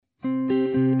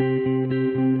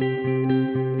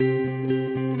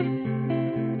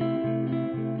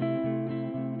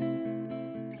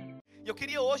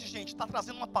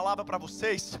trazendo uma palavra para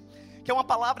vocês, que é uma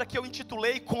palavra que eu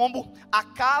intitulei como A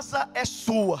Casa é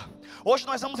Sua. Hoje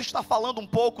nós vamos estar falando um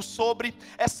pouco sobre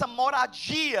essa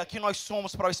moradia que nós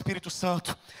somos para o Espírito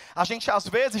Santo. A gente às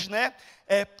vezes,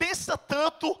 pensa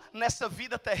tanto nessa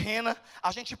vida terrena,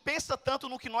 a gente pensa tanto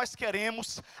no que nós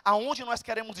queremos, aonde nós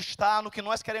queremos estar, no que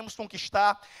nós queremos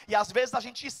conquistar, e às vezes a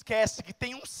gente esquece que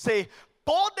tem um ser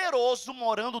poderoso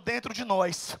morando dentro de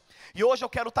nós. E hoje eu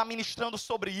quero estar ministrando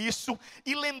sobre isso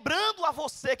e lembrando a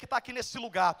você que está aqui nesse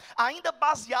lugar, ainda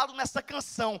baseado nessa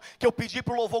canção que eu pedi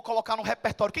para o louvor colocar no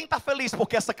repertório. Quem está feliz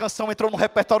porque essa canção entrou no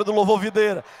repertório do Louvor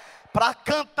Videira? Para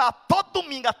cantar todo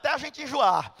domingo até a gente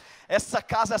enjoar. Essa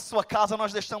casa é a sua casa,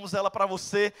 nós deixamos ela para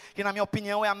você, que na minha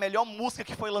opinião é a melhor música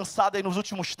que foi lançada aí nos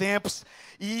últimos tempos.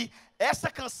 E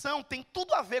essa canção tem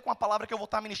tudo a ver com a palavra que eu vou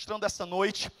estar ministrando essa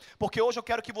noite, porque hoje eu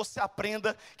quero que você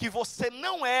aprenda que você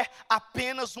não é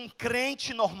apenas um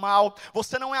crente normal,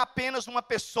 você não é apenas uma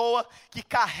pessoa que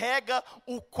carrega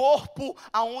o corpo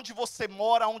aonde você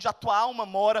mora, onde a tua alma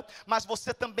mora, mas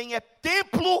você também é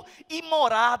templo e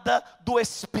morada do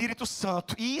Espírito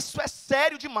Santo. E isso é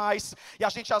sério demais, e a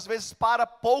gente às vezes para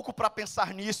pouco para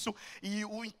pensar nisso, e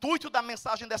o intuito da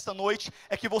mensagem dessa noite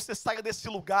é que você saia desse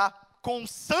lugar com um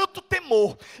santo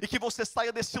temor, e que você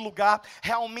saia desse lugar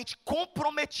realmente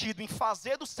comprometido em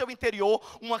fazer do seu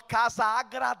interior uma casa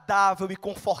agradável e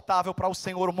confortável para o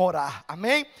Senhor morar,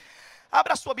 amém?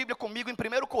 Abra a sua Bíblia comigo em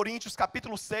 1 Coríntios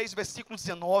capítulo 6, versículo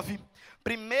 19,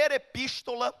 primeira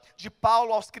epístola de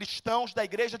Paulo aos cristãos da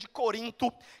igreja de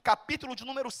Corinto, capítulo de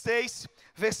número 6,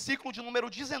 versículo de número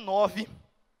 19,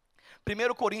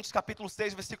 1 Coríntios capítulo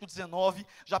 6, versículo 19,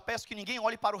 já peço que ninguém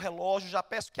olhe para o relógio, já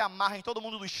peço que amarrem todo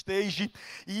mundo do stage,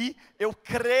 e eu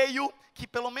creio que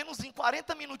pelo menos em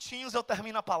 40 minutinhos eu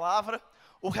termino a palavra.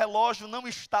 O relógio não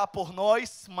está por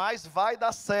nós, mas vai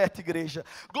dar certo, igreja.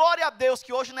 Glória a Deus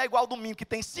que hoje não é igual domingo, que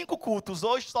tem 5 cultos,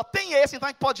 hoje só tem esse, então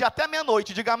a gente pode ir até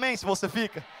meia-noite, diga amém se você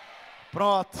fica.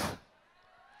 Pronto.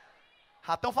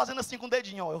 Já estão fazendo assim com o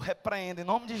dedinho, ó, eu repreendo em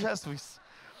nome de Jesus.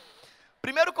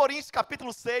 1 Coríntios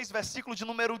capítulo 6, versículo de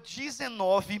número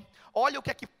 19, olha o que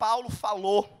é que Paulo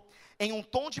falou em um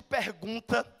tom de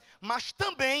pergunta, mas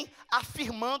também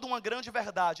afirmando uma grande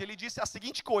verdade. Ele disse a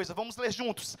seguinte coisa, vamos ler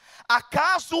juntos: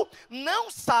 acaso não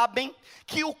sabem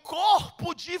que o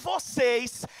corpo de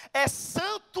vocês é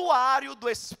santuário do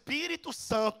Espírito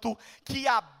Santo que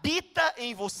habita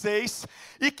em vocês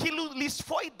e que lhes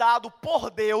foi dado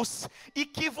por Deus e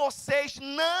que vocês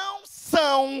não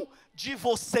são de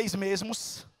vocês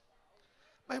mesmos?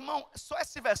 Meu irmão, só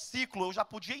esse versículo eu já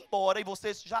podia ir embora e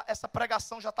essa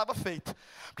pregação já estava feita.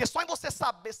 Porque só em você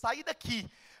saber sair daqui,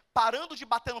 parando de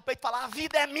bater no peito e falar: a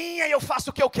vida é minha e eu faço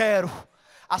o que eu quero.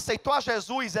 Aceitou a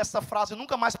Jesus, essa frase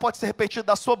nunca mais pode ser repetida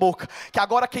da sua boca. Que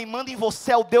agora quem manda em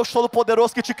você é o Deus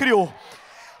Todo-Poderoso que te criou.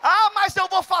 Ah, mas eu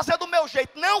vou fazer do meu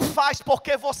jeito. Não faz,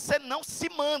 porque você não se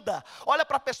manda. Olha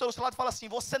para a pessoa do seu lado e fala assim: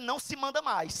 você não se manda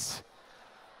mais.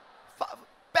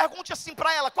 Pergunte assim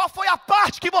para ela: qual foi a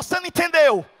parte que você não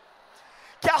entendeu?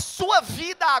 Que a sua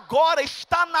vida agora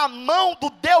está na mão do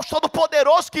Deus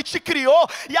Todo-Poderoso que te criou,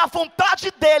 e a vontade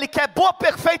dele, que é boa,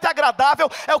 perfeita e agradável,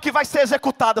 é o que vai ser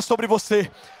executada sobre você.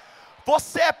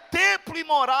 Você é templo e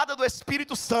morada do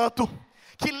Espírito Santo,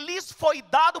 que lhes foi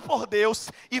dado por Deus,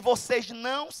 e vocês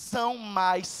não são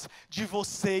mais de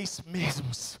vocês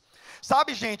mesmos.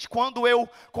 Sabe, gente, quando eu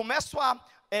começo a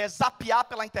zapear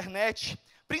pela internet,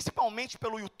 principalmente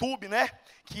pelo YouTube,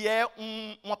 que é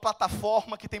uma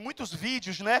plataforma que tem muitos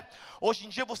vídeos, Hoje em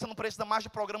dia você não precisa mais de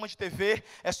programa de TV,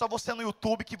 é só você no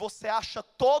YouTube que você acha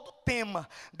todo tema,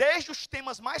 desde os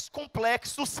temas mais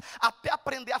complexos até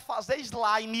aprender a fazer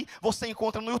slime, você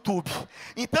encontra no YouTube.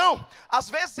 Então, às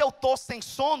vezes eu estou sem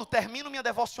sono, termino minha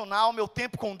devocional, meu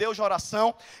tempo com Deus de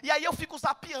oração, e aí eu fico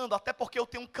zapeando, até porque eu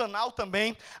tenho um canal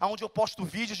também, onde eu posto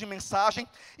vídeos de mensagem,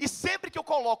 e sempre que eu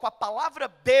coloco a palavra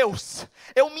Deus,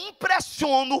 eu me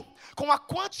impressiono com a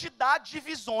quantidade de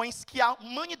visões que a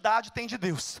humanidade tem de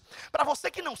Deus. Para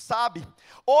você que não sabe,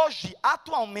 hoje,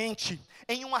 atualmente,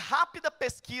 em uma rápida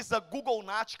pesquisa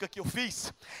Googlenática que eu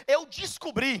fiz, eu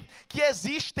descobri que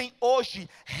existem hoje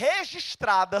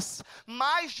registradas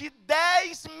mais de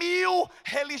 10 mil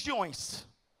religiões.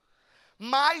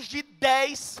 Mais de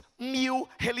 10 mil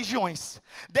religiões,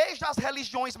 desde as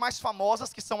religiões mais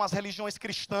famosas, que são as religiões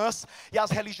cristãs e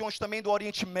as religiões também do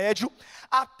Oriente Médio,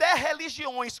 até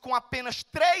religiões com apenas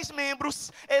 3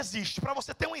 membros existe. Para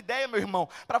você ter uma ideia, meu irmão,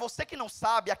 para você que não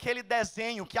sabe, aquele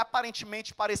desenho que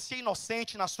aparentemente parecia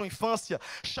inocente na sua infância,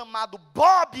 chamado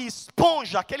Bob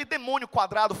Esponja, aquele demônio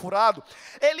quadrado furado,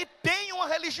 ele tem uma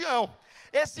religião.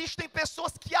 existem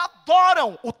pessoas que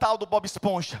adoram o tal do Bob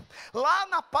Esponja. Lá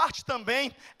na parte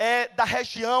também da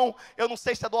região, eu não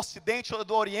sei se é do Ocidente ou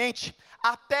do Oriente,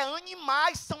 até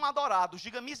animais são adorados.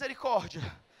 Diga misericórdia.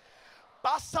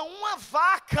 Passa uma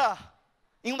vaca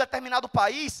em um determinado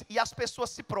país e as pessoas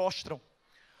se prostram.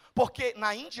 Porque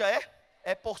na Índia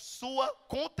é por sua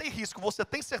conta e risco. Você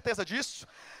tem certeza disso?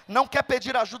 Não quer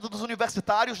pedir ajuda dos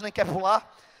universitários, nem quer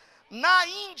pular? Na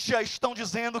Índia estão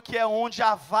dizendo que é onde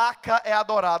a vaca é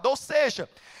adorada. Ou seja,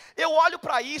 eu olho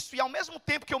para isso e ao mesmo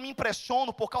tempo que eu me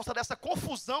impressiono por causa dessa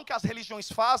confusão que as religiões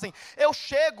fazem, eu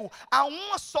chego a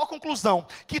uma só conclusão: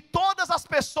 que todas as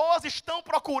pessoas estão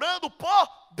procurando por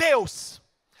Deus.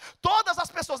 Todas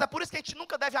as pessoas, é por isso que a gente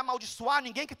nunca deve amaldiçoar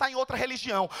ninguém que está em outra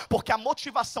religião, porque a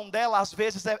motivação dela às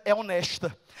vezes é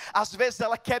honesta, às vezes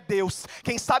ela quer Deus.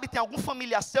 Quem sabe tem algum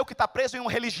familiar seu que está preso em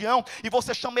uma religião, e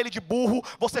você chama ele de burro,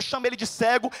 você chama ele de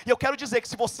cego, e eu quero dizer que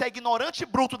se você é ignorante e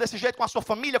bruto desse jeito com a sua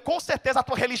família, com certeza a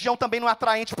tua religião também não é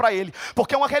atraente para ele,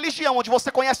 porque é uma religião onde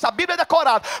você conhece a Bíblia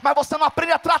decorada, mas você não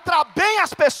aprende a tratar bem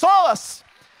as pessoas,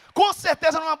 com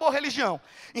certeza não é uma boa religião.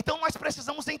 Então nós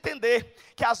precisamos entender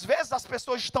que às vezes as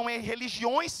pessoas estão em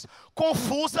religiões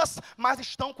confusas, mas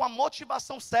estão com a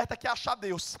motivação certa, que é achar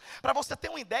Deus. Para você ter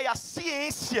uma ideia, a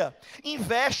ciência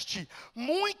investe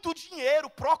muito dinheiro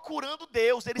procurando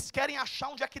Deus. Eles querem achar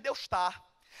onde é que Deus está.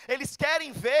 Eles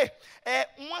querem ver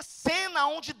uma cena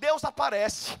onde Deus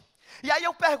aparece. E aí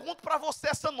eu pergunto para você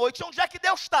essa noite: onde é que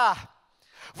Deus está?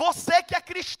 Você que é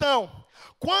cristão,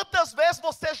 quantas vezes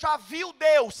você já viu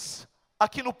Deus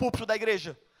aqui no púlpito da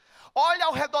igreja? Olha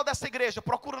ao redor dessa igreja,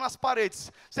 procura nas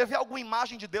paredes. Você vê alguma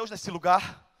imagem de Deus nesse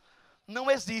lugar? Não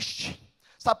existe.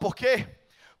 Sabe por quê?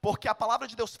 Porque a palavra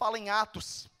de Deus fala em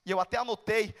Atos, e eu até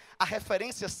anotei a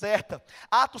referência certa.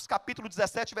 Atos capítulo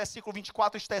 17, versículo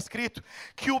 24, está escrito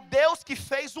que o Deus que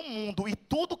fez o mundo e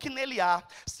tudo que nele há,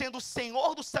 sendo o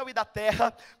Senhor do céu e da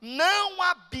terra, não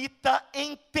habita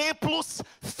em templos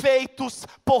feitos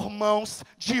por mãos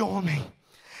de homem.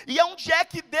 E onde é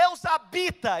que Deus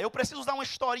habita? Eu preciso dar uma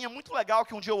historinha muito legal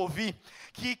que um dia eu ouvi,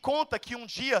 que conta que um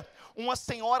dia uma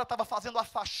senhora estava fazendo a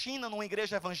faxina numa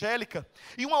igreja evangélica,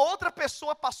 e uma outra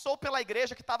pessoa passou pela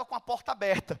igreja que estava com a porta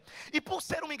aberta. E por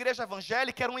ser uma igreja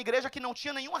evangélica, era uma igreja que não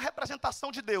tinha nenhuma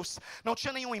representação de Deus, não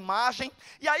tinha nenhuma imagem.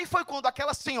 E aí foi quando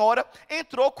aquela senhora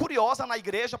entrou curiosa na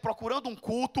igreja, procurando um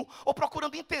culto, ou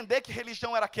procurando entender que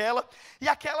religião era aquela, e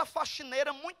aquela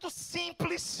faxineira muito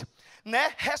simples,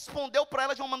 respondeu para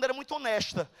ela de uma maneira muito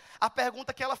honesta a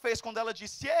pergunta que ela fez, quando ela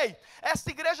disse: ei, essa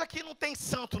igreja aqui não tem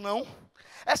santo não?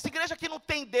 Essa igreja aqui não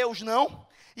tem Deus não?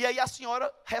 E aí a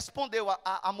senhora respondeu,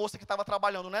 a moça que estava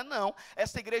trabalhando, não,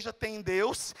 essa igreja tem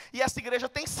Deus e essa igreja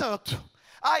tem santo.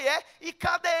 Ah é? E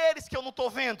cadê eles que eu não estou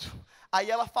vendo? Aí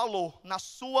ela falou, na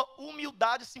sua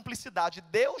humildade e simplicidade: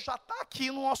 Deus já está aqui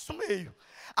no nosso meio,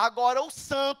 agora os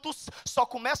santos só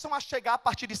começam a chegar a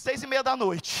partir de 6:30 da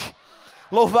noite.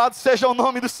 Louvado seja o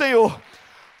nome do Senhor.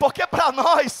 Porque para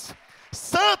nós,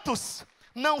 santos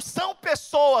não são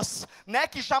pessoas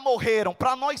que já morreram.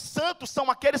 Para nós, santos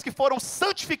são aqueles que foram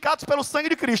santificados pelo sangue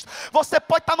de Cristo. Você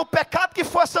pode estar no pecado que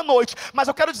foi essa noite, mas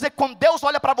eu quero dizer que quando Deus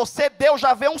olha para você, Deus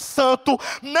já vê um santo.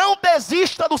 Não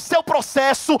desista do seu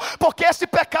processo, porque esse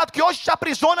pecado que hoje te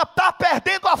aprisiona está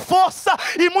perdendo a força,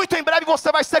 e muito em breve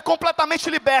você vai ser completamente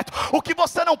liberto. O que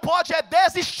você não pode é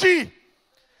desistir.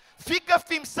 Fica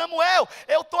firme. Samuel,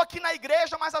 eu estou aqui na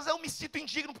igreja, mas às vezes eu me sinto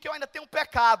indigno, porque eu ainda tenho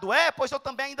pecado. Pois eu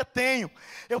também ainda tenho.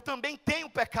 Eu também tenho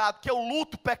pecado, que eu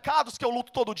luto, pecados que eu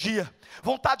luto todo dia.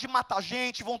 Vontade de matar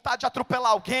gente, vontade de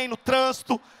atropelar alguém no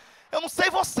trânsito. Eu não sei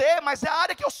você, mas é a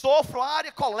área que eu sofro, a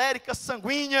área colérica,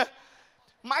 sanguínea.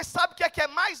 Mas sabe o que é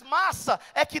mais massa?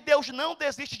 É que Deus não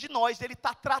desiste de nós, Ele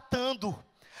está tratando.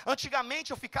 Antigamente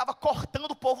eu ficava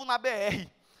cortando o povo na BR.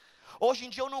 Hoje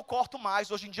em dia eu não corto mais,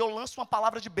 hoje em dia eu lanço uma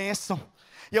palavra de bênção.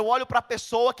 E eu olho para a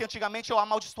pessoa que antigamente eu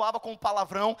amaldiçoava com um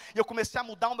palavrão, e eu comecei a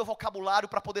mudar o meu vocabulário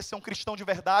para poder ser um cristão de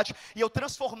verdade, e eu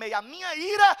transformei a minha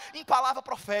ira em palavra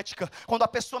profética. Quando a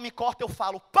pessoa me corta, eu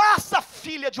falo: passa,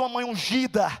 filha de uma mãe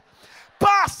ungida,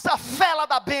 passa, fela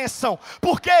da bênção.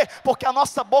 Por quê? Porque a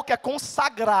nossa boca é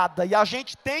consagrada, e a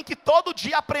gente tem que todo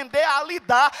dia aprender a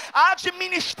lidar, a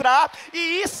administrar,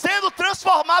 e ir sendo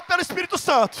transformado pelo Espírito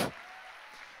Santo.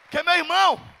 Porque, meu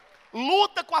irmão,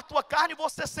 luta com a tua carne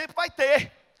você sempre vai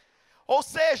ter. Ou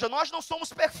seja, nós não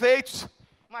somos perfeitos,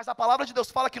 mas a palavra de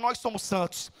Deus fala que nós somos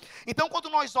santos. Então, quando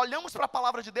nós olhamos para a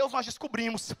palavra de Deus, nós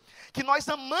descobrimos que nós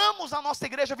amamos a nossa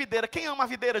igreja videira. Quem ama a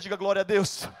videira, diga glória a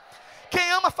Deus. Quem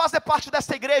ama fazer parte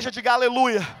dessa igreja, diga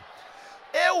aleluia.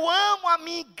 Eu amo a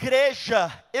minha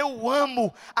igreja, eu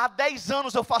amo, há 10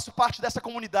 anos eu faço parte dessa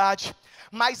comunidade,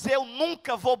 mas eu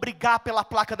nunca vou brigar pela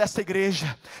placa dessa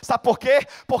igreja. Sabe por quê?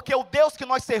 Porque o Deus que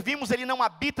nós servimos, Ele não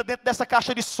habita dentro dessa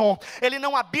caixa de som, Ele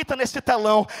não habita nesse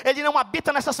telão, Ele não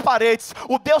habita nessas paredes.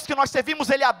 O Deus que nós servimos,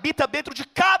 Ele habita dentro de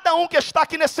cada um que está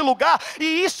aqui nesse lugar,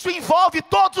 e isso envolve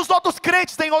todos os outros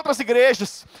crentes em outras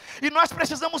igrejas. E nós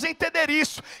precisamos entender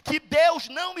isso, que Deus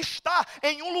não está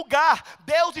em um lugar,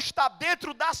 Deus está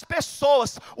dentro das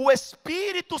pessoas. O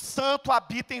Espírito Santo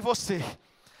habita em você.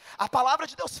 A palavra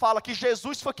de Deus fala que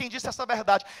Jesus foi quem disse essa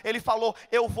verdade. Ele falou: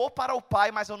 eu vou para o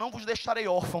Pai, mas eu não vos deixarei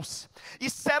órfãos. E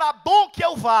será bom que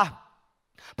eu vá,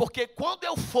 porque quando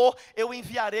eu for, eu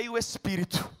enviarei o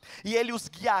Espírito, e Ele os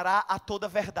guiará a toda a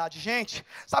verdade. Gente,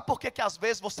 sabe por que às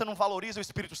vezes você não valoriza o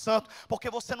Espírito Santo? Porque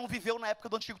você não viveu na época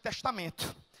do Antigo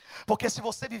Testamento. Porque se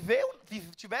você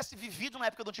tivesse vivido na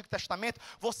época do Antigo Testamento,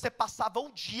 você passava o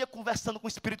dia conversando com o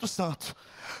Espírito Santo.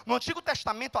 No Antigo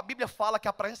Testamento, a Bíblia fala que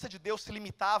a presença de Deus se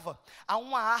limitava a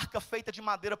uma arca feita de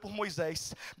madeira por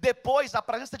Moisés. Depois, a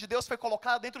presença de Deus foi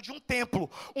colocada dentro de um templo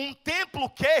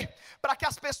que, para que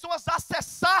as pessoas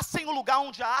acessassem o lugar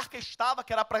onde a arca estava,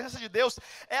 que era a presença de Deus,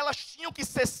 elas tinham que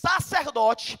ser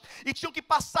sacerdote e tinham que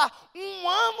passar um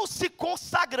ano se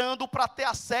consagrando para ter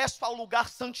acesso ao lugar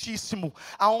santíssimo,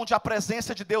 aonde a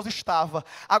presença de Deus estava.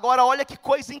 Agora olha que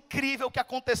coisa incrível que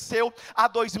aconteceu há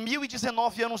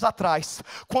 2019 anos atrás,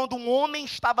 quando um homem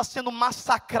estava sendo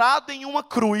massacrado em uma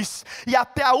cruz, e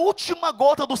até a última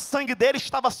gota do sangue dele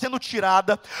estava sendo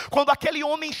tirada. Quando aquele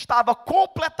homem estava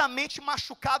completamente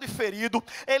machucado e ferido,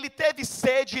 ele teve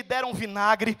sede e deram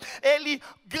vinagre, ele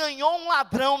ganhou um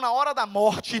ladrão na hora da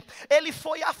morte, ele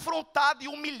foi afrontado e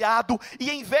humilhado, e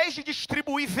em vez de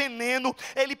distribuir veneno,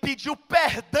 ele pediu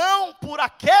perdão por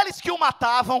aqueles que o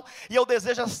matavam. E eu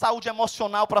desejo a saúde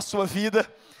emocional para a sua vida.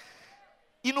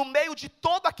 E no meio de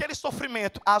todo aquele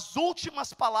sofrimento, as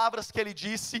últimas palavras que ele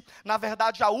disse, na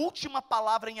verdade a última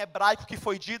palavra em hebraico que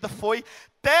foi dita foi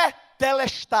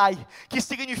tetelestai, que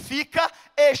significa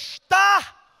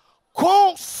está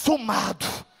consumado.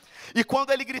 E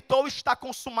quando ele gritou está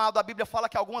consumado, a Bíblia fala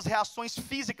que algumas reações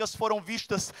físicas foram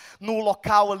vistas no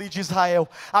local ali de Israel.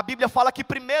 A Bíblia fala que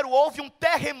primeiro houve um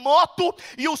terremoto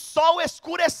e o sol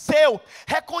escureceu,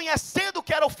 reconhecendo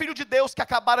que era o Filho de Deus que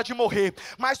acabara de morrer.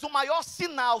 Mas o maior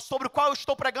sinal sobre o qual eu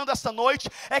estou pregando essa noite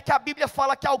é que a Bíblia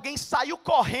fala que alguém saiu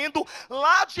correndo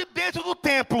lá de dentro do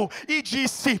templo e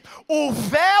disse: o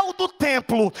véu do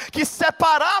templo que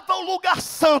separava o lugar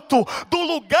santo do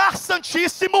lugar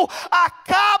santíssimo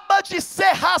acaba de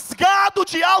ser rasgado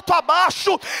de alto a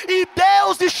baixo, e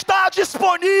Deus está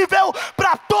disponível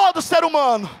para todo ser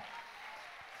humano.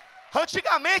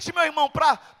 Antigamente, meu irmão,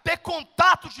 para ter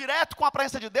contato direto com a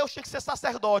presença de Deus, tinha que ser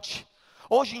sacerdote.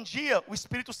 Hoje em dia, o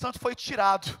Espírito Santo foi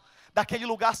tirado daquele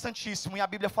lugar santíssimo, e a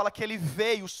Bíblia fala que ele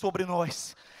veio sobre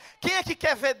nós. Quem aqui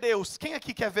quer ver Deus? Quem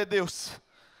aqui quer ver Deus?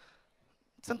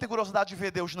 Você não tem curiosidade de ver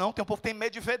Deus, não? Tem um povo que tem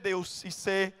medo de ver Deus e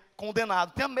ser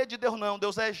condenado. Tenha medo de Deus, não.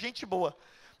 Deus é gente boa.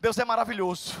 Deus é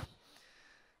maravilhoso.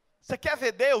 Você quer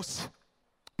ver Deus?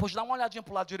 Pois dá uma olhadinha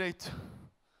para o lado direito.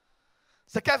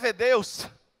 Você quer ver Deus?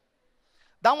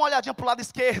 Dá uma olhadinha para o lado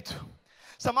esquerdo.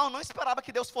 Samuel não esperava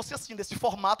que Deus fosse assim, desse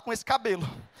formato, com esse cabelo.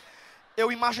 Eu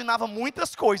imaginava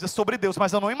muitas coisas sobre Deus,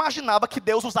 mas eu não imaginava que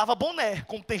Deus usava boné,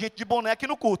 como tem gente de boné aqui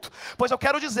no culto. Pois eu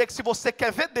quero dizer que se você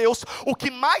quer ver Deus, o que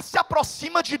mais se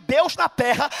aproxima de Deus na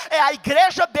terra é a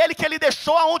igreja dele que ele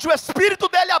deixou, onde o Espírito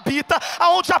dele habita,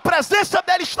 onde a presença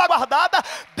dele está guardada.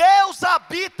 Deus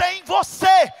habita em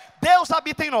você, Deus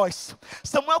habita em nós.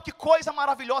 Samuel, que coisa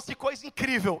maravilhosa, que coisa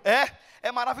incrível.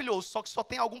 É maravilhoso, só que só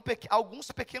tem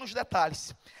alguns pequenos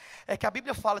detalhes. É que a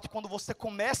Bíblia fala que quando você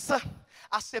começa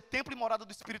a ser templo e morada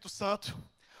do Espírito Santo,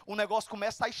 o negócio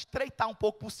começa a estreitar um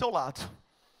pouco para o seu lado.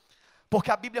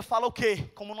 Porque a Bíblia fala o quê?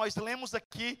 Como nós lemos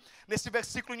aqui nesse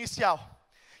versículo inicial,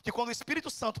 que quando o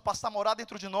Espírito Santo passa a morar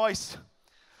dentro de nós,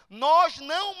 nós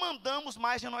não mandamos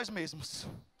mais de nós mesmos.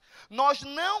 Nós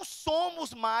não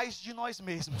somos mais de nós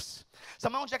mesmos.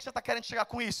 Sabe onde é que você está querendo chegar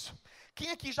com isso? Quem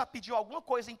aqui já pediu alguma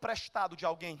coisa emprestado de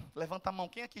alguém? Levanta a mão.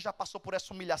 Quem aqui já passou por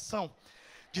essa humilhação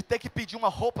de ter que pedir uma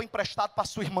roupa emprestada para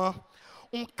sua irmã,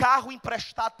 um carro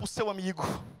emprestado para o seu amigo?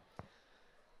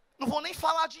 Não vou nem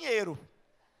falar dinheiro,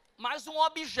 mas um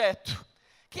objeto.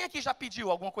 Quem aqui já pediu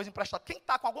alguma coisa emprestada? Quem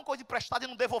está com alguma coisa emprestada e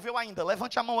não devolveu ainda?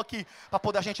 Levante a mão aqui, para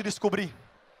poder a gente descobrir.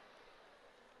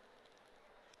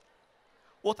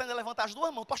 O outro ainda levanta as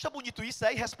duas mãos. Tu acha bonito isso?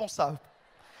 É irresponsável.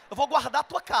 Eu vou guardar a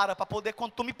tua cara para poder,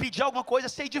 quando tu me pedir alguma coisa,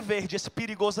 ser de verde, esse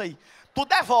perigoso aí. Tu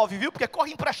devolve, viu? Porque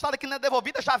corre emprestada que não é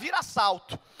devolvida, já vira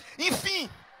assalto. Enfim.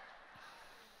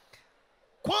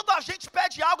 Quando a gente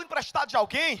pede algo emprestado de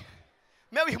alguém,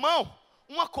 Meu irmão,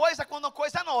 uma coisa é quando a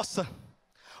coisa é nossa,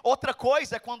 outra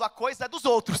coisa é quando a coisa é dos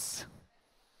outros.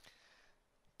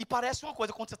 E parece uma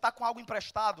coisa, quando você está com algo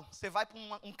emprestado, você vai para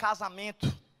um casamento,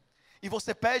 e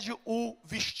você pede o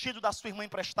vestido da sua irmã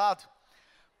emprestado,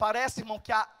 parece, irmão,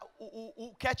 que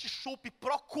o ketchup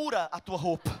procura a tua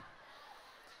roupa.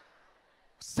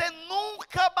 Você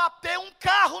nunca bateu um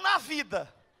carro na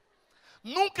vida,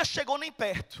 nunca chegou nem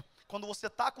perto. Quando você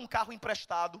está com um carro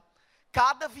emprestado,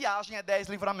 cada viagem é 10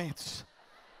 livramentos.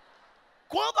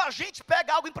 Quando a gente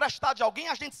pega algo emprestado de alguém,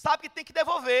 a gente sabe que tem que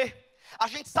devolver. A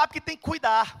gente sabe que tem que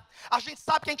cuidar. A gente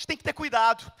sabe que a gente tem que ter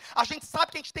cuidado. A gente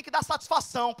sabe que a gente tem que dar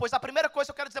satisfação. Pois a primeira coisa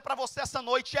que eu quero dizer para você essa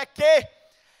noite é que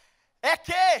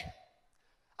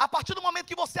a partir do momento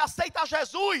que você aceita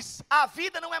Jesus, a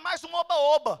vida não é mais um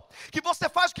oba-oba, que você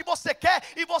faz o que você quer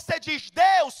e você diz: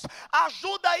 Deus,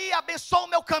 ajuda aí, abençoa o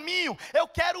meu caminho, eu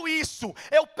quero isso,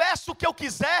 eu peço o que eu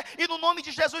quiser e no nome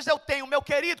de Jesus eu tenho. Meu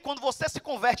querido, quando você se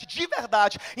converte de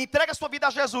verdade, entrega a sua vida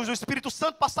a Jesus, o Espírito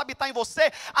Santo passa a habitar em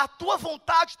você, a tua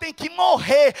vontade tem que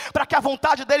morrer, para que a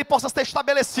vontade dele possa ser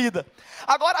estabelecida.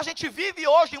 Agora a gente vive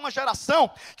hoje em uma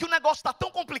geração, que o negócio está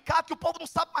tão complicado, que o povo não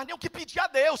sabe mais nem o que pedir a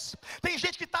Deus. Tem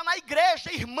gente que está na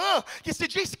igreja, irmã, que se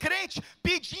diz crente,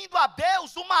 pedindo a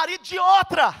Deus o marido de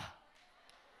outra.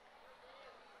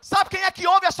 Sabe quem é que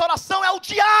ouve essa oração? É o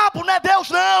diabo, não é Deus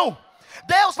não.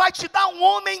 Deus vai te dar um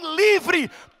homem livre,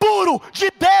 puro, de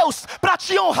Deus, para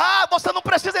te honrar. Você não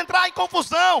precisa entrar em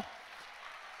confusão.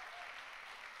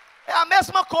 É a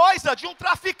mesma coisa de um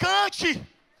traficante.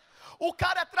 O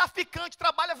cara é traficante,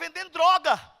 trabalha vendendo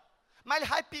droga, mas ele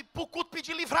vai para o culto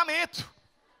pedir livramento.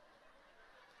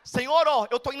 Senhor, ó,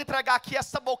 eu estou indo entregar aqui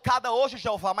essa bocada hoje,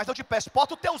 Jeová, mas eu te peço,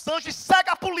 bota os teus anjos e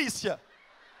cega a polícia.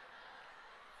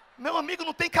 Meu amigo,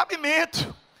 não tem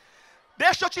cabimento.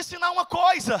 Deixa eu te ensinar uma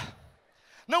coisa.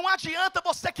 Não adianta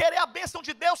você querer a bênção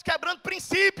de Deus quebrando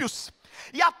princípios.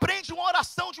 E aprende uma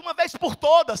oração de uma vez por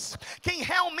todas. Quem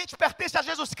realmente pertence a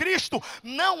Jesus Cristo,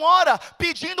 não ora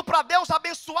pedindo para Deus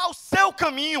abençoar o seu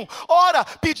caminho. Ora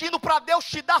pedindo para Deus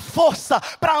te dar força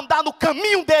para andar no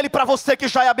caminho dele, para você que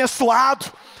já é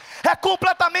abençoado. É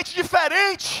completamente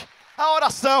diferente a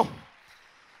oração.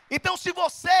 Então, se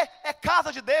você é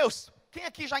casa de Deus, quem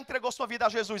aqui já entregou sua vida a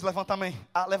Jesus? Levanta amém.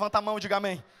 Levanta a mão e diga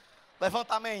amém.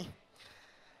 Levanta amém.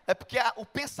 É porque o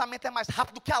pensamento é mais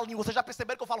rápido que a língua. Vocês já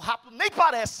perceberam que eu falo rápido? Nem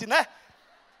parece, né?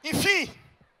 Enfim,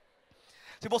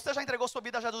 se você já entregou sua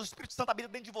vida a Jesus, o Espírito Santo habita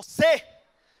dentro de você,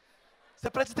 você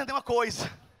precisa entender uma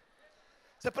coisa.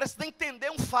 Você precisa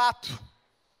entender um fato.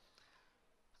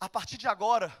 A partir de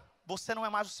agora, você não é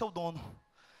mais o seu dono.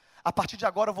 A partir de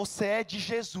agora, você é de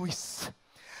Jesus.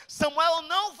 Samuel, eu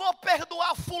não vou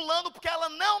perdoar fulano porque ela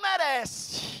não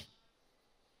merece.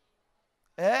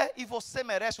 E você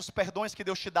merece os perdões que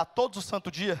Deus te dá todos os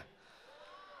santos dias?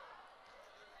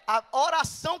 A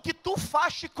oração que tu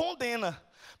faz te condena.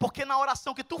 Porque na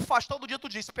oração que tu faz todo dia tu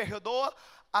diz: perdoa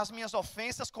as minhas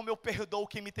ofensas como eu perdoo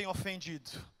quem me tem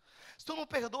ofendido. Se tu não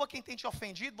perdoa quem tem te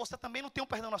ofendido, você também não tem um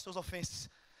perdão nas suas ofensas.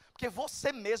 Porque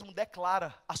você mesmo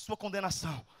declara a sua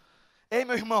condenação. Ei,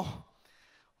 meu irmão,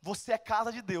 você é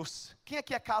casa de Deus. Quem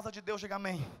aqui é casa de Deus? Diga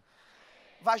amém.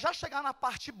 Vai já chegar na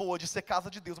parte boa de ser casa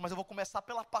de Deus, mas eu vou começar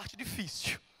pela parte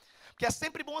difícil. Porque é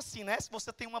sempre bom assim, né? Se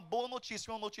você tem uma boa notícia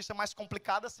e uma notícia mais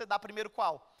complicada, você dá primeiro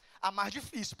qual? A mais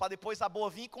difícil, para depois a boa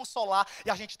vir e consolar,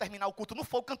 e a gente terminar o culto no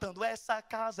fogo cantando: essa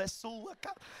casa é sua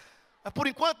casa. Mas por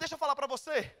enquanto, deixa eu falar para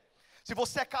você. Se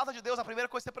você é casa de Deus, a primeira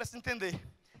coisa que você precisa entender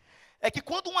é que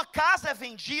quando uma casa é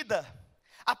vendida,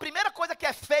 a primeira coisa que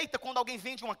é feita quando alguém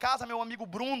vende uma casa, meu amigo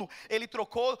Bruno, ele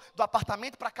trocou do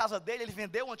apartamento para a casa dele, ele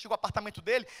vendeu o antigo apartamento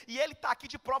dele, e ele está aqui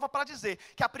de prova para dizer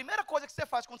que a primeira coisa que você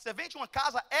faz quando você vende uma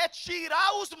casa é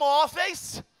tirar os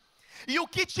móveis e o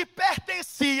que te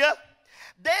pertencia,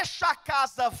 deixa a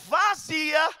casa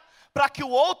vazia para que o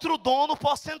outro dono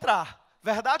possa entrar.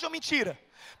 Verdade ou mentira?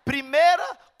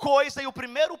 Primeira coisa e o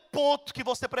primeiro ponto que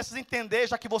você precisa entender,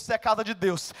 já que você é casa de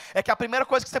Deus, é que a primeira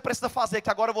coisa que você precisa fazer, que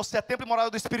agora você é templo e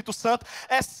morada do Espírito Santo,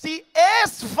 é se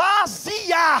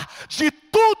esvaziar de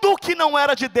tudo que não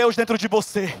era de Deus dentro de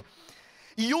você.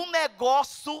 E o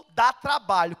negócio dá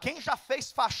trabalho. Quem já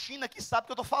fez faxina aqui sabe do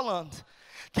que eu estou falando.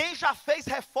 Quem já fez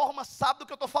reforma sabe do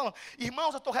que eu estou falando.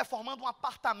 Irmãos, eu estou reformando um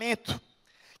apartamento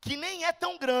que nem é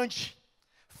tão grande.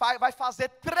 Vai fazer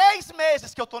 3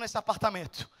 meses que eu estou nesse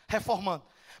apartamento, reformando.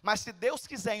 Mas se Deus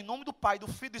quiser, em nome do Pai, do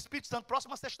Filho e do Espírito Santo,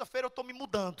 próxima sexta-feira eu estou me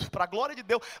mudando. Para a glória de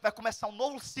Deus, vai começar um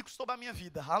novo ciclo sobre a minha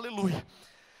vida. Aleluia.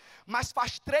 Mas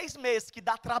faz 3 meses que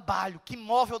dá trabalho, que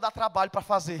móvel dá trabalho para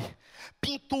fazer.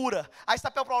 Pintura. Aí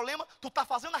sabe qual é o problema? Tu está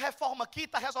fazendo a reforma aqui,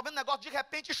 está resolvendo o negócio, de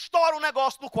repente estoura um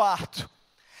negócio no quarto.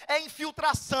 É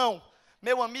infiltração.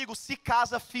 Meu amigo, se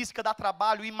casa física dá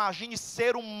trabalho, imagine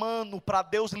ser humano para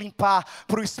Deus limpar,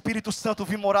 para o Espírito Santo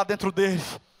vir morar dentro dele.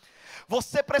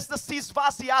 Você precisa se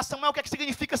esvaziar. Samuel, o que é que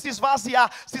significa se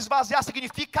esvaziar? Se esvaziar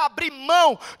significa abrir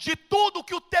mão de tudo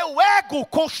que o teu ego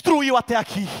construiu até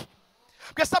aqui.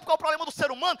 Porque sabe qual é o problema do ser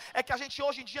humano? É que a gente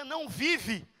hoje em dia não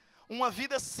vive uma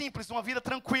vida simples, uma vida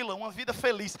tranquila, uma vida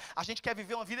feliz. A gente quer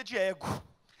viver uma vida de ego.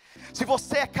 Se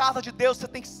você é casa de Deus, você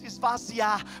tem que se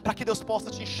esvaziar para que Deus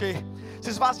possa te encher. Se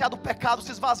esvaziar do pecado,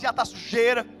 se esvaziar da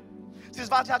sujeira, se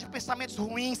esvaziar de pensamentos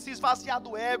ruins, se esvaziar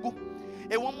do ego.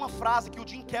 Eu amo uma frase que o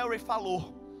Jim Carrey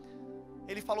falou.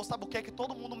 Ele falou, sabe o que é? Que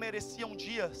todo mundo merecia um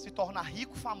dia se tornar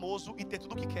rico, famoso e ter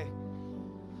tudo o que quer.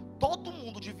 Todo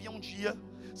mundo devia um dia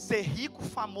ser rico,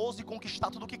 famoso e conquistar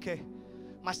tudo o que quer.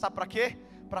 Mas sabe para quê?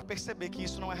 Para perceber que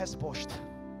isso não é resposta.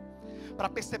 Para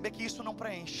perceber que isso não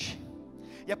preenche.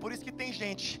 E é por isso que tem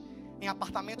gente em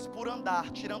apartamentos por andar,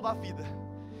 tirando a vida.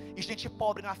 E gente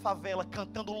pobre na favela,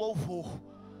 cantando louvor.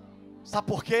 Sabe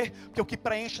por quê? Porque o que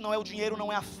preenche não é o dinheiro,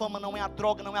 não é a fama, não é a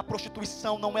droga, não é a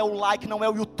prostituição, não é o like, não é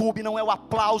o YouTube, não é o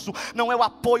aplauso, não é o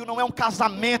apoio, não é um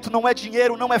casamento, não é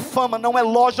dinheiro, não é fama, não é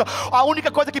loja. A única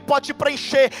coisa que pode te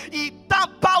preencher e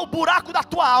tapar o buraco da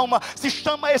tua alma se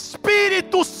chama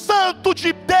Espírito Santo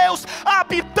de Deus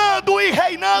habitando e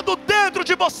reinando dentro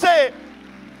de você.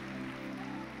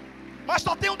 Mas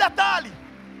só tem um detalhe: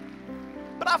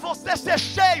 para você ser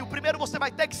cheio, primeiro você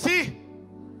vai ter que se...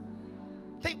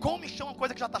 Tem como encher uma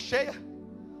coisa que já está cheia?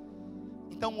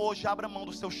 Então hoje abra mão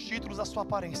dos seus títulos, da sua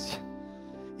aparência.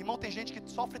 Irmão, tem gente que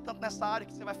sofre tanto nessa área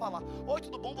que você vai falar: oi,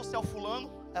 tudo bom? Você é o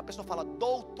fulano? Aí a pessoa fala: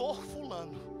 doutor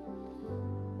fulano.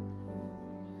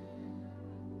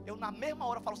 Eu na mesma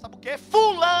hora falo: sabe o que?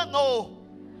 Fulano.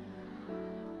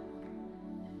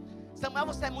 Samuel,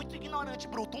 você é muito ignorante,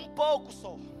 bruto. Um pouco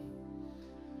só.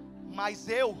 Mas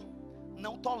eu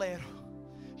não tolero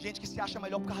gente que se acha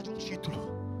melhor por causa de um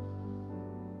título.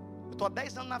 Eu estou há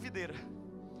 10 anos na videira.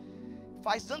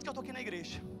 Faz anos que eu estou aqui na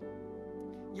igreja.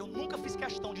 E eu nunca fiz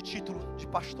questão de título de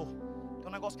pastor. É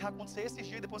um negócio que vai acontecer esses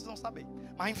dias e depois vocês vão saber.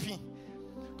 Mas enfim,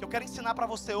 o que eu quero ensinar para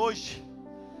você hoje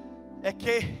é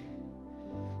que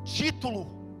título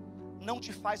não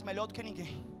te faz melhor do que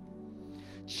ninguém.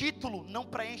 Título não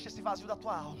preenche esse vazio da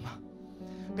tua alma.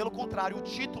 Pelo contrário, o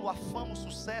título, a fama, o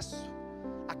sucesso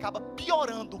acaba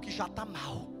piorando o que já está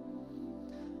mal.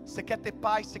 Você quer ter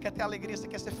paz, você quer ter alegria, você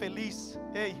quer ser feliz?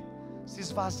 Ei, se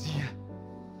esvazia.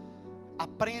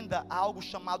 Aprenda algo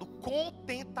chamado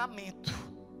contentamento.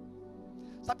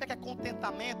 Sabe o que é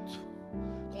contentamento?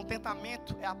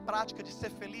 Contentamento é a prática de ser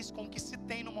feliz com o que se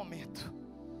tem no momento.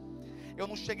 Eu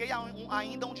não cheguei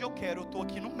ainda onde eu quero, eu estou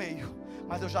aqui no meio.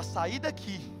 Mas eu já saí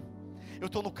daqui. Eu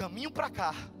estou no caminho para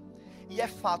cá. E é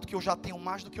fato que eu já tenho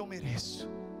mais do que eu mereço.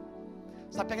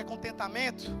 Sabe o que é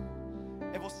contentamento?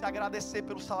 É você agradecer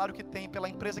pelo salário que tem, pela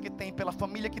empresa que tem, pela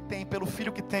família que tem, pelo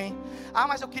filho que tem. Ah,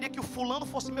 mas eu queria que o fulano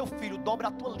fosse meu filho. Dobra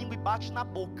a tua língua e bate na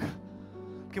boca.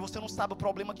 Porque você não sabe o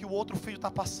problema que o outro filho está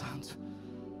passando.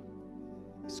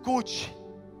 Escute.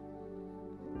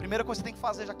 Primeira coisa que você tem que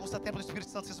fazer, já que você é templo do Espírito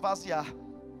Santo, se esvaziar.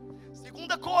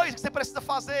 Segunda coisa que você precisa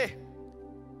fazer: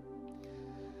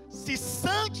 se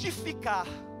santificar.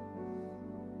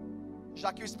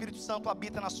 Já que o Espírito Santo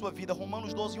habita na sua vida.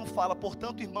 Romanos 12:1 fala: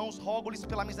 portanto, irmãos, rogo-lhes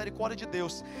pela misericórdia de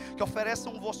Deus, que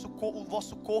ofereçam o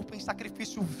vosso corpo em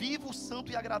sacrifício vivo,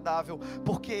 santo e agradável,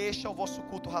 porque este é o vosso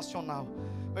culto racional.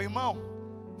 Meu irmão,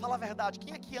 fala a verdade,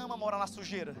 quem aqui ama morar na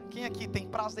sujeira? Quem aqui tem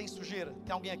prazer em sujeira?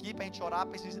 Tem alguém aqui para a gente orar,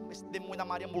 para esse demônio da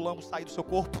Maria Mulambo sair do seu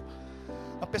corpo?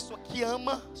 Uma pessoa que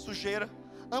ama sujeira,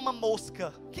 ama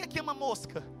mosca. Quem aqui ama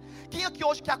mosca? Quem aqui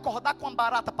hoje quer acordar com uma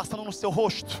barata passando no seu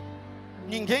rosto?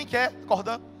 Ninguém quer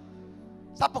acordando.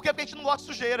 Sabe por quê? Porque a gente não gosta de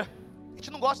sujeira. A gente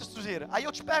não gosta de sujeira. Aí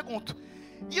eu te pergunto: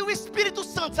 e o Espírito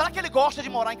Santo, será que ele gosta de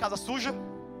morar em casa suja?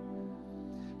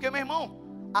 Porque, meu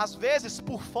irmão, às vezes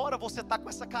por fora você está com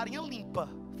essa carinha limpa.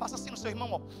 Faça assim no seu irmão,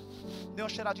 ó. Dê uma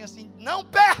cheiradinha assim. Não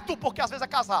perto, porque às vezes é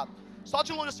casado. Só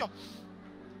de longe assim, ó.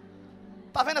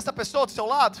 Tá vendo essa pessoa do seu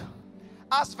lado?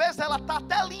 Às vezes ela está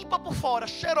até limpa por fora,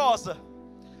 cheirosa,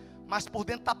 mas por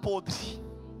dentro está podre.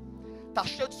 Está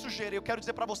cheio de sujeira. Eu quero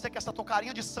dizer para você que essa tua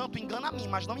carinha de santo engana a mim,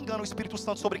 mas não engana o Espírito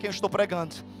Santo sobre quem eu estou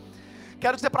pregando.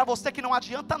 Quero dizer para você que não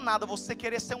adianta nada você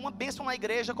querer ser uma bênção na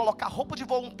igreja, colocar roupa de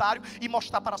voluntário e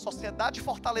mostrar para a sociedade de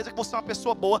Fortaleza que você é uma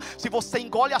pessoa boa, se você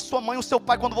engole a sua mãe e o seu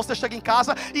pai quando você chega em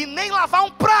casa e nem lavar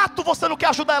um prato você não quer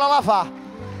ajudar ela a lavar.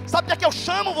 Sabe o que é que eu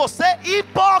chamo você?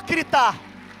 Hipócrita.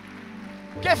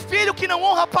 Porque filho que não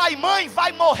honra pai e mãe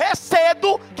vai morrer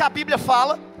cedo, que a Bíblia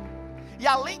fala. E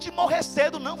além de morrer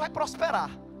cedo, não vai prosperar.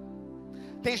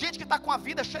 Tem gente que está com a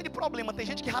vida cheia de problema. Tem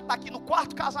gente que já está aqui no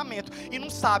quarto casamento e não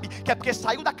sabe que é porque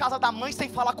saiu da casa da mãe sem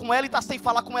falar com ela e está sem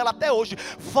falar com ela até hoje.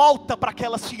 Volta para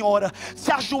aquela senhora,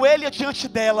 se ajoelha diante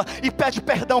dela e pede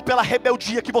perdão pela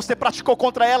rebeldia que você praticou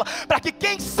contra ela, para que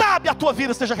quem sabe a tua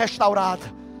vida seja restaurada.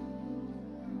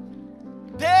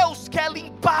 Deus quer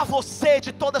limpar você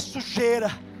de toda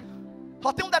sujeira.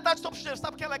 Só tem um detalhe sobre sujeira.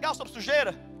 Sabe o que é legal sobre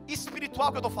sujeira?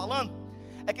 Espiritual que eu estou falando.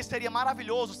 É que seria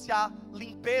maravilhoso se a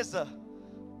limpeza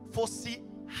fosse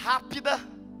rápida,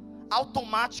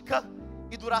 automática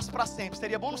e durasse para sempre.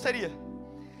 Seria bom ou não seria?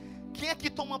 Quem aqui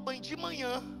toma banho de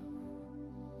manhã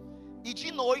e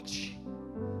de noite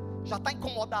já está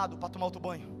incomodado para tomar outro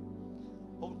banho?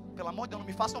 Ou, pelo amor de Deus, não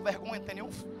me façam vergonha, não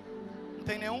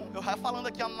tem nenhum. Eu já falando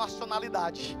aqui a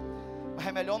nacionalidade, mas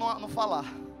é melhor não falar.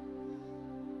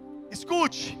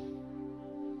 Escute,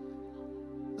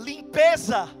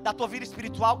 limpeza da tua vida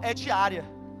espiritual é diária.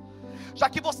 Já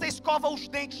que você escova os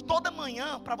dentes toda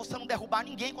manhã para você não derrubar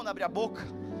ninguém quando abrir a boca,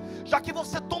 já que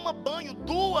você toma banho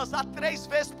 2 a 3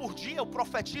 vezes por dia, eu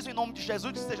profetizo em nome de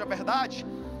Jesus que seja verdade,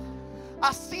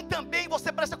 assim também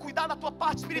você precisa cuidar da tua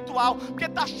parte espiritual, porque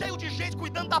está cheio de gente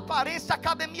cuidando da aparência,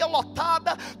 academia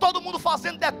lotada, todo mundo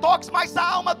fazendo detox, mas a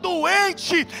alma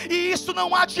doente, e isso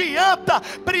não adianta.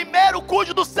 Primeiro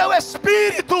cuide do seu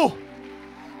espírito.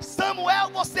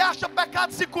 Samuel, você acha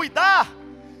pecado se cuidar?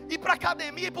 Ir para a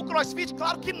academia, ir para o crossfit?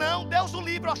 Claro que não, Deus o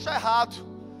livre, eu acho errado.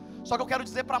 Só que eu quero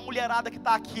dizer para a mulherada que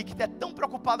está aqui, que é tão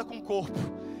preocupada com o corpo.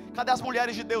 Cadê as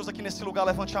mulheres de Deus aqui nesse lugar?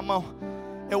 Levante a mão.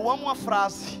 Eu amo uma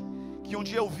frase que um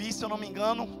dia eu vi, se eu não me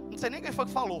engano, não sei nem quem foi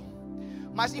que falou,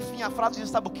 mas enfim, a frase diz,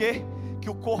 sabe o quê? Que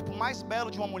o corpo mais belo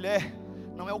de uma mulher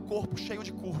não é o corpo cheio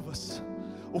de curvas.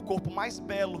 O corpo mais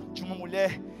belo de uma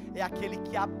mulher é aquele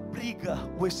que abriga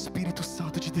o Espírito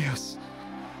Santo de Deus.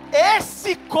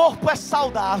 Esse corpo é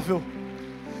saudável.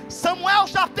 Samuel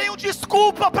já tem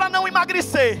desculpa para não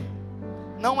emagrecer.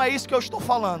 Não é isso que eu estou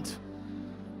falando.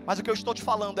 Mas o que eu estou te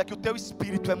falando é que o teu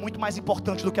espírito é muito mais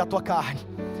importante do que a tua carne.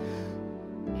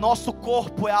 Nosso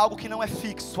corpo é algo que não é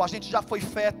fixo. A gente já foi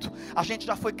feto, a gente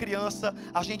já foi criança,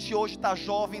 a gente hoje está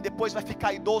jovem, depois vai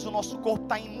ficar idoso. O nosso corpo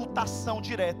está em mutação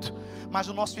direto, mas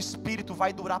o nosso espírito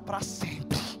vai durar para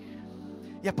sempre.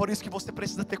 E é por isso que você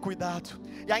precisa ter cuidado.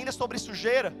 E ainda sobre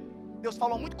sujeira, Deus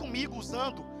falou muito comigo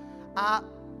usando a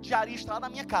diarista lá da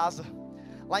minha casa.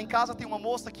 Lá em casa tem uma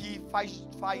moça que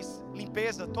faz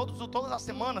limpeza todas as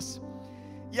semanas.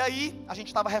 E aí, a gente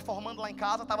estava reformando lá em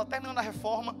casa, estava terminando a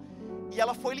reforma, e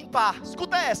ela foi limpar.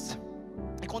 Escuta essa.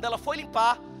 E quando ela foi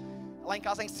limpar, lá em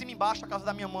casa é em cima e embaixo, a casa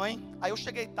da minha mãe. Aí eu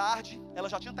cheguei tarde, ela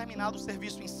já tinha terminado o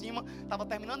serviço em cima, estava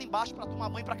terminando embaixo para tomar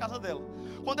banho para a casa dela.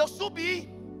 Quando eu subi,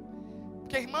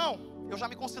 porque irmão, eu já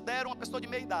me considero uma pessoa de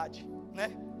meia idade, né?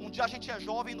 Um dia a gente é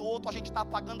jovem, no outro a gente está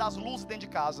apagando as luzes dentro de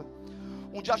casa.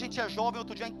 Um dia a gente é jovem,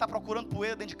 outro dia a gente está procurando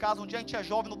poeira dentro de casa. Um dia a gente é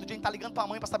jovem, no outro dia a gente está ligando para a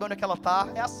mãe para saber onde é que ela está.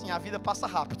 É assim, a vida passa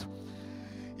rápido.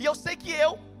 E eu sei que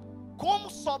como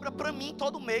sobra para mim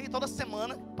todo mês, toda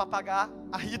semana, para pagar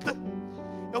a Rita,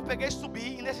 eu peguei e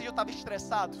subi, e nesse dia eu estava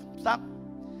estressado, sabe?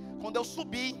 Quando eu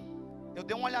subi, eu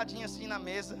dei uma olhadinha assim na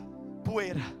mesa,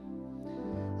 poeira.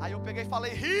 Aí eu peguei e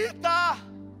falei, Rita!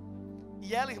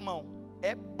 E ela, irmão,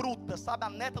 é bruta, sabe a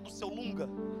neta do seu Lunga?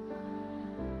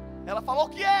 Ela falou, o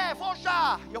que é? Vou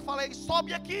já. E eu falei,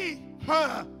 sobe aqui.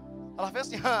 Ela fez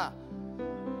assim,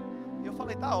 e eu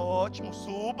falei, tá ótimo,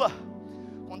 suba.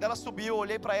 Quando ela subiu, eu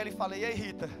olhei para ela e falei, ei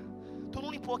Rita, tu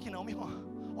não limpou aqui não, minha irmã?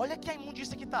 Olha que a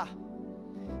imundícia que tá.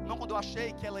 Não, quando eu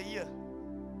achei que ela ia,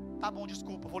 tá bom,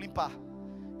 desculpa, vou limpar.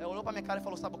 Ela olhou para minha cara e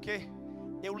falou, sabe o que?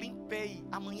 Eu limpei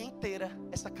a manhã inteira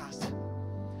essa casa.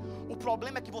 O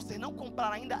problema é que vocês não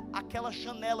compraram ainda aquela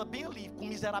janela bem ali, com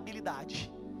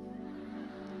miserabilidade.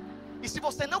 E se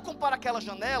você não comprar aquela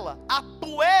janela, a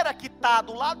poeira que está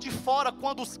do lado de fora,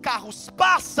 quando os carros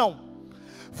passam,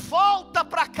 volta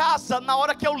para casa na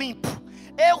hora que eu limpo.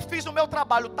 Eu fiz o meu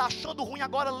trabalho, tá achando ruim,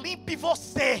 agora limpe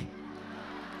você.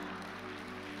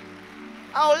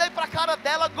 Aí eu olhei para a cara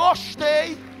dela,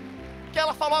 gostei, que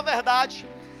ela falou a verdade.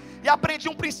 E aprendi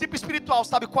um princípio espiritual,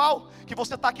 sabe qual? Que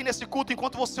você está aqui nesse culto,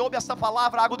 enquanto você ouve essa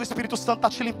palavra, a água do Espírito Santo está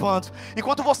te limpando.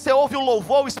 Enquanto você ouve o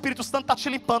louvor, o Espírito Santo está te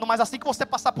limpando. Mas assim que você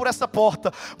passar por essa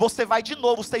porta, você vai de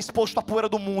novo ser exposto à poeira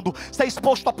do mundo, ser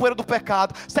exposto à poeira do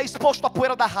pecado, ser exposto à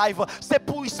poeira da raiva, ser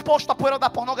exposto à poeira da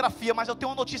pornografia. Mas eu tenho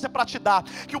uma notícia para te dar,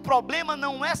 que o problema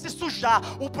não é se sujar.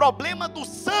 O problema do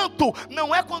santo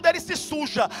não é quando ele se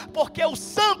suja, porque o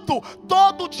santo,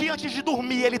 todo dia antes de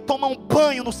dormir, ele toma um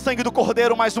banho no sangue do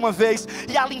Cordeiro mais uma vez,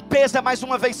 e a limpeza é mais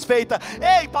uma vez feita.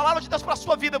 Ei, palavra de Deus para a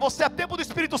sua vida, você é templo do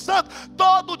Espírito Santo,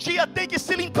 todo dia tem que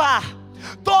se limpar.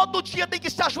 Todo dia tem que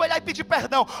se ajoelhar e pedir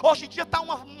perdão. Hoje em dia está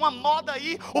uma moda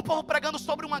aí, o povo pregando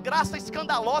sobre uma graça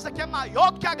escandalosa que é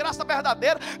maior do que a graça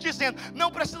verdadeira, dizendo,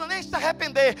 não precisa nem se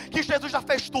arrepender, que Jesus já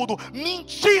fez tudo.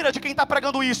 Mentira de quem está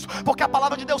pregando isso, porque a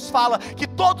palavra de Deus fala que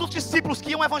todos os discípulos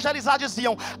que iam evangelizar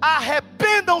diziam,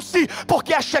 arrependam-se,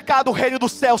 porque é chegado o reino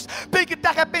dos céus. Tem que ter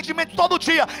arrependimento todo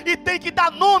dia, e tem que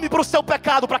dar nome para o seu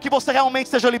pecado, para que você realmente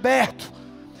seja liberto.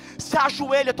 Se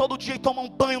ajoelha todo dia e toma um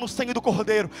banho no sangue do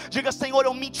Cordeiro. Diga, Senhor,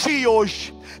 eu menti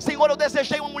hoje. Senhor, eu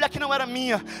desejei uma mulher que não era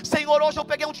minha. Senhor, hoje eu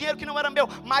peguei um dinheiro que não era meu.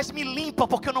 Mas me limpa,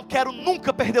 porque eu não quero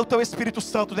nunca perder o Teu Espírito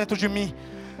Santo dentro de mim.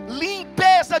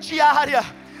 Limpeza diária.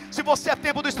 Se você é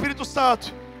templo do Espírito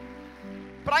Santo.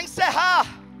 Para encerrar,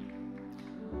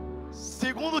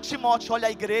 2 Timóteo, olha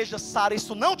a igreja, Sara,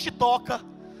 isso não te toca.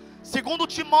 2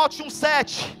 Timóteo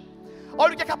 1,7.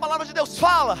 Olha o que a palavra de Deus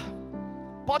fala.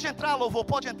 Pode entrar, louvor,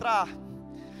 pode entrar.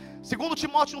 2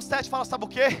 Timóteo 1,7 fala, sabe o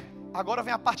que? Agora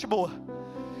vem a parte boa.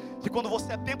 Que quando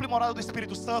você é templo e morada do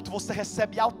Espírito Santo, você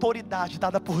recebe autoridade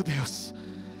dada por Deus.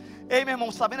 Ei, meu irmão,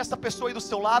 está vendo essa pessoa aí do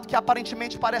seu lado, que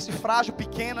aparentemente parece frágil,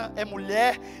 pequena, é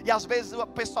mulher, e às vezes o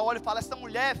pessoal olha e fala, essa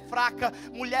mulher é fraca,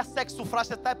 mulher sexo frágil,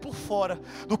 você está por fora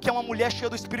do que é uma mulher cheia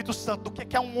do Espírito Santo, do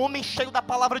que é um homem cheio da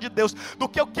palavra de Deus, do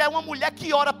que é uma mulher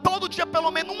que ora todo dia, pelo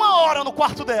menos 1 hora no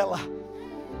quarto dela.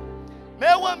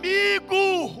 Meu amigo,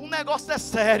 o negócio é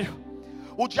sério.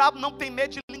 O diabo não tem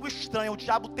medo de língua estranha, o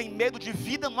diabo tem medo de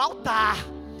vida no altar.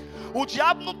 O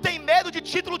diabo não tem medo de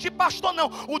título de pastor,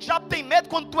 não. O diabo tem medo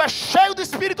quando tu é cheio do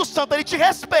Espírito Santo, ele te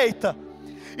respeita.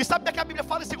 E sabe o que a Bíblia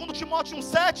fala em 2 Timóteo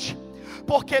 1,7?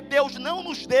 Porque Deus não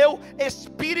nos deu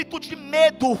espírito de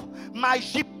medo, mas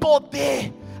de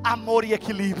poder, amor e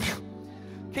equilíbrio.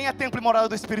 Quem é templo e morada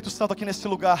do Espírito Santo aqui nesse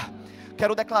lugar?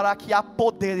 Quero declarar que há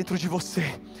poder dentro de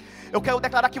você. Eu quero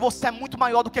declarar que você é muito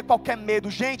maior do que qualquer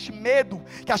medo. Gente, medo,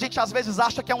 que a gente às vezes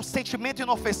acha que é um sentimento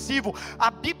inofensivo,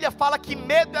 a Bíblia fala que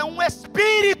medo é um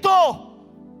espírito.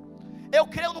 Eu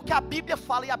creio no que a Bíblia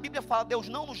fala, e a Bíblia fala, Deus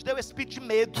não nos deu espírito de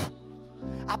medo.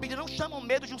 A Bíblia não chama o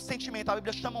medo de um sentimento, a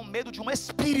Bíblia chama o medo de um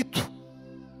espírito.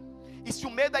 E se o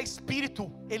medo é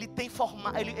espírito,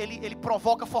 ele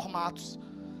provoca formatos.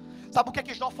 Sabe o que é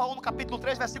que Jó falou no capítulo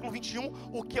 3, versículo 21?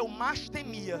 O que eu mais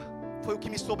temia foi o que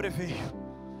me sobreveio.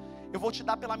 Eu vou te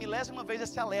dar pela 1000ª vez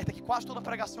esse alerta, que quase toda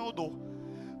pregação eu dou.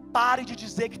 Pare de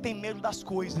dizer que tem medo das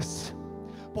coisas,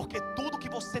 porque tudo que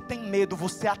você tem medo,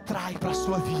 você atrai para a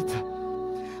sua vida.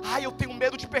 Eu tenho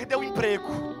medo de perder o emprego.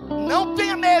 Não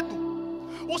tenha medo.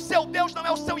 O seu Deus não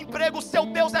é o seu emprego, o seu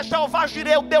Deus é Jeová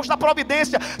Jireh, o Deus da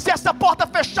providência. Se essa porta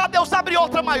fechar, Deus abre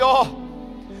outra maior.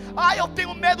 Eu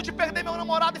tenho medo de perder meu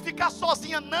namorado e ficar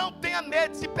sozinha. Não tenha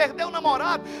medo, se perder o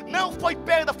namorado, não foi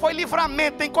perda, foi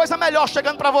livramento. Tem coisa melhor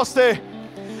chegando para você.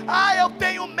 Eu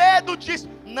tenho medo disso.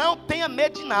 Não tenha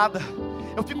medo de nada.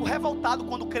 Eu fico revoltado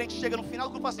quando o crente chega no final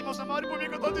do grupo assim, meus amigos, ore por mim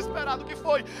que eu estou desesperado. O que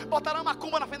foi? Botaram uma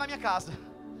macumba na frente da minha casa.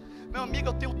 Meu amigo,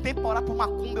 eu tenho tempo para orar por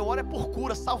macumba. Eu oro é por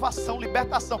cura, salvação,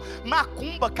 libertação.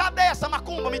 Macumba, cadê essa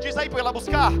macumba? Me diz aí para eu ir lá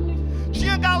buscar.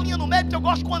 Tinha galinha no meio, porque eu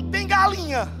gosto quando tem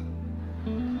galinha.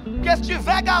 Porque se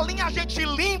tiver galinha, a gente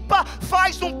limpa,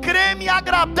 faz um creme,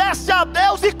 agradece a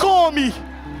Deus e come.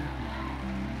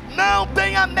 Não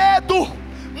tenha medo.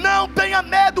 Não tenha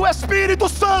medo, o Espírito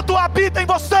Santo habita em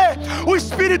você. O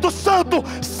Espírito Santo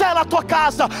sela a tua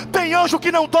casa. Tem anjo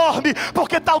que não dorme,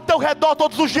 porque está ao teu redor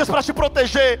todos os dias para te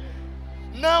proteger.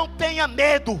 Não tenha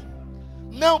medo.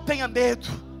 Não tenha medo.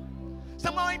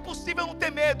 Samuel, é impossível não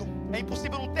ter medo. É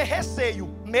impossível não ter receio.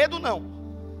 Medo não.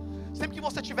 Sempre que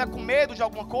você estiver com medo de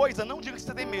alguma coisa, não diga que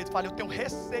você tem medo. Fale, eu tenho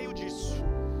receio disso.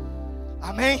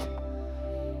 Amém?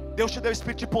 Deus te deu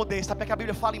espírito de poder. Sabe o que a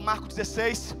Bíblia fala em Marcos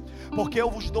 16? Porque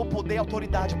eu vos dou poder e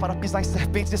autoridade para pisar em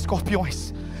serpentes e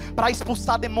escorpiões, para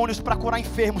expulsar demônios, para curar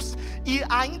enfermos. E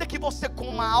ainda que você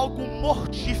coma algo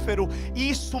mortífero,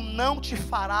 isso não te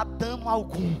fará dano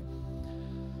algum.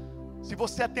 Se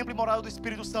você é templo e morada do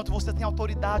Espírito Santo, você tem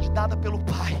autoridade dada pelo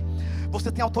Pai. Você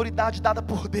tem autoridade dada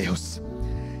por Deus.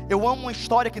 Eu amo uma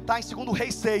história que está em 2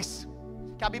 Reis 6,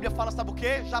 que a Bíblia fala, sabe o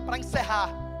que? Já para encerrar.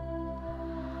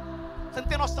 Você não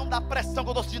tem noção da pressão que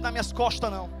eu estou sentindo nas minhas costas,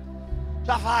 não.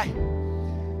 Já vai.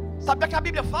 Sabe o que a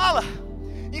Bíblia fala?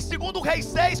 Em 2 Reis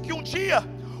 6, que um dia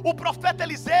o profeta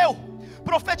Eliseu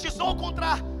profetizou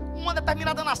contra uma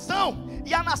determinada nação,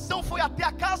 e a nação foi até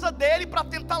a casa dele para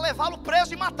tentar levá-lo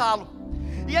preso e matá-lo.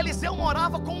 E Eliseu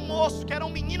morava com um moço, que era um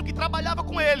menino que trabalhava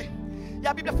com ele. E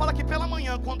a Bíblia fala que pela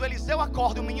manhã, quando Eliseu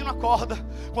acorda e o menino acorda,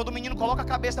 quando o menino coloca a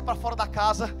cabeça para fora da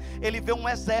casa, ele vê um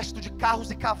exército de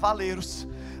carros e cavaleiros,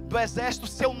 do exército,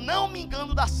 se eu não me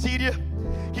engano, da Síria,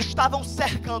 que estavam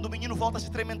cercando. O menino volta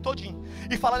se tremendo todinho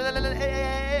e fala,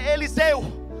 Eliseu,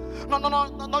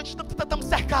 nós estamos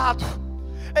cercados.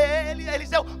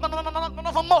 Eliseu,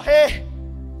 nós vamos morrer.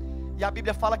 E a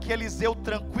Bíblia fala que Eliseu,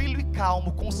 tranquilo e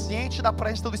calmo, consciente da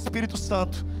presença do Espírito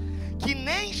Santo, que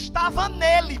nem estava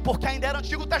nele, porque ainda era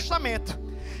Antigo Testamento,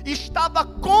 estava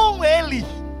com ele.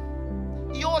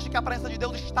 E hoje que a presença de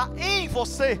Deus está em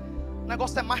você, o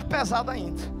negócio é mais pesado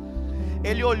ainda.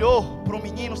 Ele olhou para o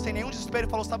menino sem nenhum desespero e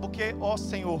falou: sabe o que? Ó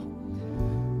Senhor,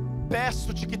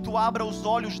 peço-te que tu abra os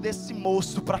olhos desse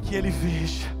moço para que ele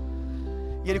veja.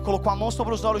 E ele colocou a mão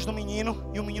sobre os olhos do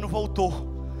menino e o menino voltou.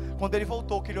 Quando ele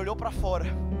voltou, que ele olhou para fora,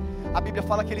 a Bíblia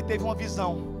fala que ele teve uma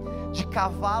visão de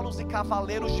cavalos e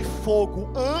cavaleiros de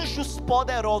fogo, anjos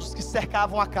poderosos que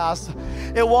cercavam a casa.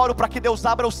 Eu oro para que Deus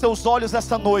abra os seus olhos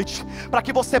essa noite, para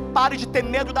que você pare de ter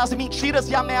medo das mentiras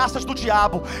e ameaças do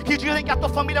diabo, que dizem que a tua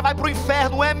família vai para o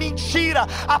inferno. É mentira.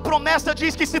 A promessa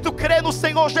diz que se tu crer no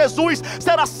Senhor Jesus,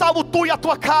 será salvo tu e a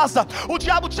tua casa. O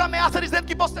diabo te ameaça dizendo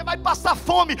que você vai passar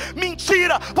fome.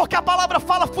 Mentira, porque a palavra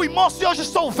fala: fui moço e hoje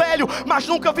sou velho, mas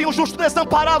nunca vi um justo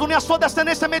desamparado, nem a sua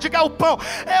descendência mendigar o pão.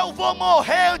 Eu vou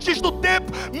morrer antes do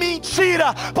tempo.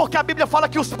 Mentira, porque a Bíblia fala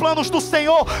que os planos do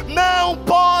Senhor não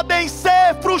podem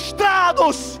ser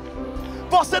frustrados.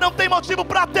 Você não tem motivo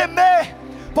para temer,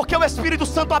 porque o Espírito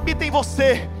Santo habita em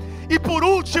você. E por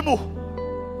último,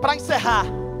 para encerrar,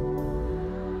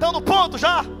 estão no ponto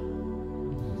já?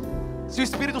 Se o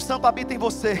Espírito Santo habita em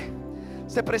você,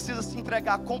 você precisa se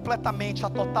entregar completamente à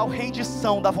total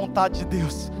rendição da vontade de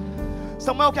Deus.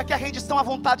 Samuel, o que é a rendição à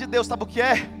vontade de Deus? Sabe o que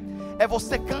é? É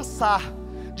você cansar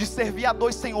de servir a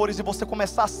dois senhores e você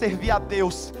começar a servir a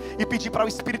Deus e pedir para o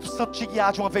Espírito Santo te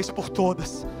guiar de uma vez por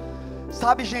todas.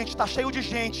 Sabe, gente, está cheio de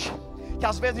gente que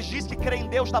às vezes diz que crê em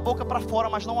Deus da boca para fora,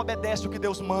 mas não obedece o que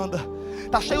Deus manda.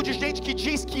 Está cheio de gente que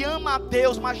diz que ama a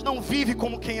Deus, mas não vive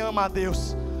como quem ama a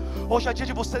Deus. Hoje é dia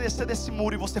de você descer desse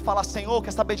muro e você falar: Senhor,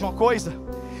 quer saber de uma coisa?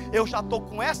 Eu já estou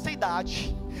com essa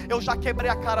idade, eu já quebrei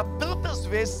a cara tantas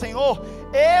vezes. Senhor,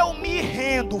 eu me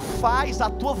rendo, faz a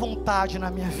tua vontade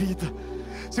na minha vida.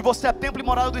 Se você é templo e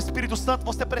morada do Espírito Santo,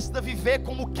 você precisa viver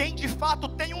como quem de fato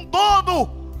tem um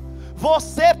dono.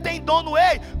 Você tem dono.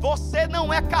 Ei, você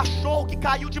não é cachorro que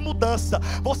caiu de mudança.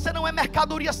 Você não é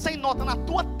mercadoria sem nota. Na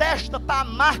tua testa está a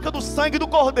marca do sangue do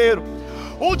Cordeiro.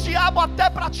 O diabo, até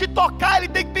para te tocar, ele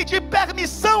tem que pedir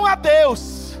permissão a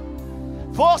Deus.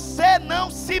 Você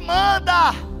não se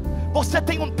manda. Você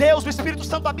tem um Deus, o Espírito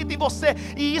Santo habita em você,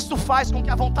 e isso faz com que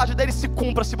a vontade dele se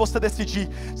cumpra se você decidir.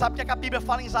 Sabe o que a Bíblia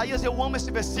fala em Isaías? Eu amo esse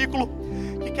versículo,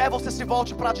 que quer você se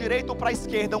volte para a direita ou para a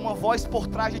esquerda, uma voz por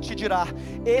trás de te dirá: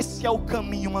 esse é o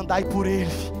caminho, andai por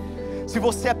ele. Se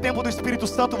você é templo do Espírito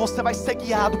Santo, você vai ser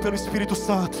guiado pelo Espírito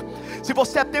Santo. Se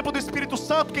você é templo do Espírito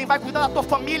Santo, quem vai cuidar da tua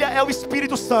família é o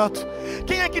Espírito Santo.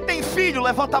 Quem aqui tem filho,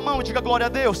 levanta a mão e diga glória a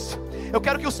Deus. Eu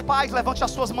quero que os pais levantem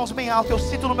as suas mãos bem alto. Eu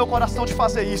sinto no meu coração de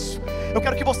fazer isso. Eu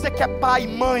quero que você que é pai,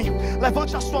 mãe,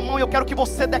 levante a sua mão e eu quero que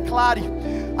você declare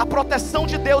a proteção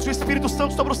de Deus e o Espírito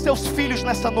Santo sobre os seus filhos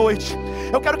nessa noite.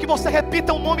 Eu quero que você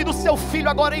repita o nome do seu filho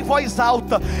agora em voz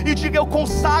alta e diga: eu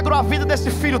consagro a vida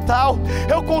desse filho tal,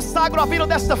 eu consagro a vida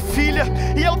dessa filha,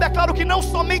 e eu declaro que não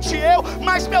somente eu,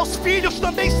 mas meus filhos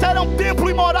também serão templo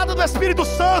e morada do Espírito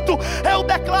Santo. Eu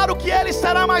declaro que ele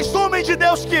será mais homem de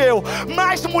Deus que eu,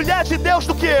 mais mulher de Deus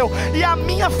do que eu, e a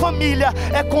minha família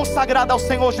é consagrada ao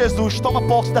Senhor Jesus. Toma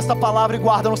posse dessa palavra e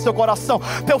guarda no seu coração.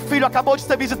 Teu filho acabou de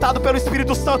ser visitado pelo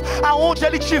Espírito Santo, aonde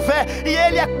ele estiver, e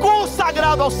ele é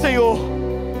consagrado ao Senhor.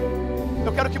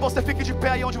 Eu quero que você fique de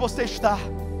pé aí onde você está.